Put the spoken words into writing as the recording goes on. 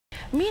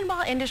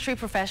Meanwhile, industry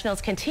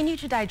professionals continue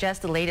to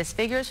digest the latest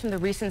figures from the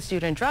recent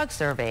student drug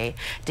survey.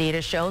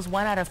 Data shows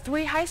 1 out of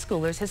 3 high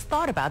schoolers has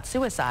thought about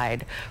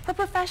suicide. For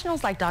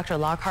professionals like Dr.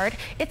 Lockhart,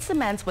 it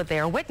cements what they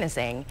are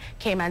witnessing.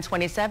 KMAN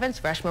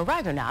 27's Reshma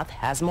Raghunath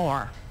has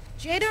more.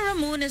 Jada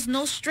Ramoon is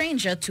no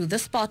stranger to the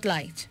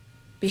spotlight.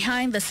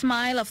 Behind the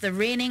smile of the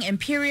reigning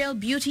Imperial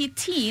Beauty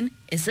teen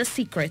is a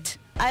secret.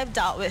 I've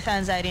dealt with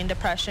anxiety and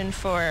depression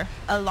for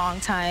a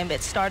long time.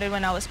 It started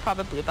when I was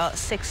probably about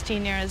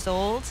 16 years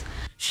old.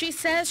 She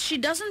says she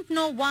doesn't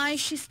know why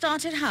she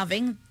started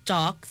having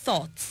dark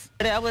thoughts.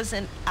 I was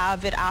an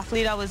avid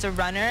athlete. I was a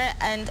runner,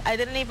 and I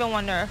didn't even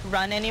want to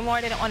run anymore.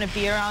 I didn't want to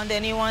be around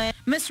anyone.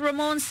 Ms.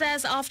 Ramoon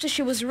says after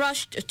she was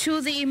rushed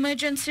to the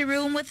emergency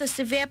room with a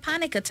severe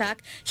panic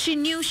attack, she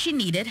knew she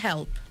needed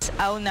help.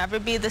 I'll never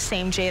be the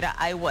same Jada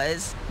I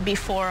was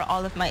before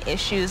all of my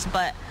issues,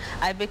 but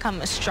I've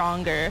become a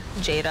stronger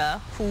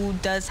Jada who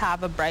does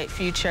have a bright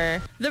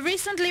future. The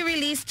recently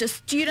released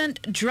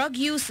student drug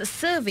use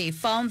survey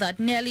found that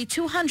nearly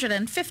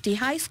 250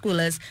 high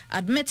schoolers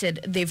admitted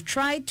they've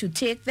tried to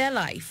take their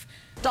life.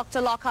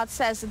 Dr. Lockhart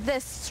says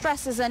this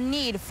stresses a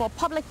need for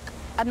public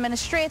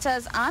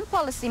administrators and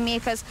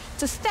policymakers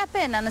to step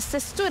in and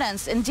assist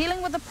students in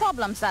dealing with the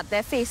problems that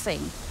they're facing.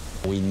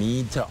 We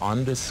need to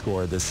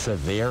underscore the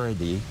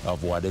severity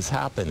of what is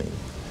happening,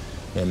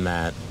 in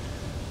that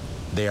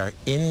there are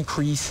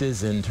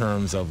increases in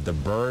terms of the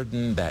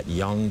burden that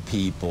young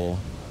people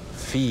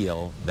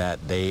feel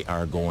that they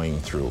are going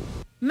through.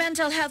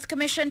 Mental Health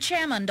Commission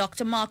Chairman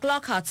Dr. Marc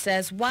Lockhart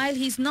says while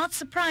he's not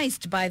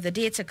surprised by the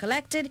data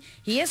collected,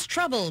 he is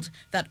troubled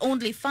that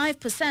only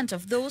 5%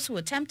 of those who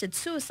attempted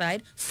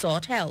suicide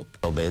sought help.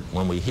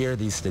 When we hear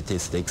these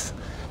statistics,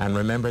 and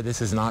remember this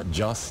is not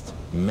just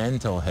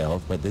mental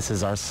health, but this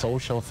is our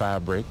social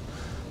fabric,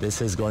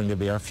 this is going to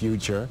be our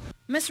future.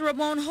 Ms.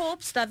 Ramoon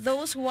hopes that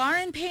those who are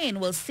in pain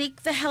will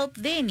seek the help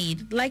they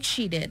need like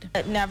she did.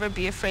 Never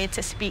be afraid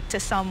to speak to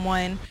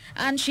someone.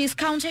 And she's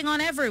counting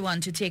on everyone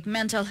to take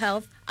mental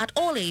health at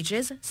all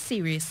ages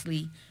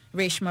seriously.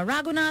 Reshma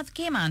Raghunath,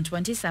 KMAN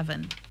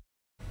 27.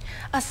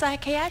 A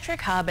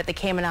psychiatric hub at the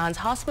Cayman Islands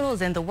Hospital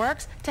is in the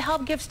works to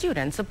help give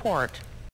students support.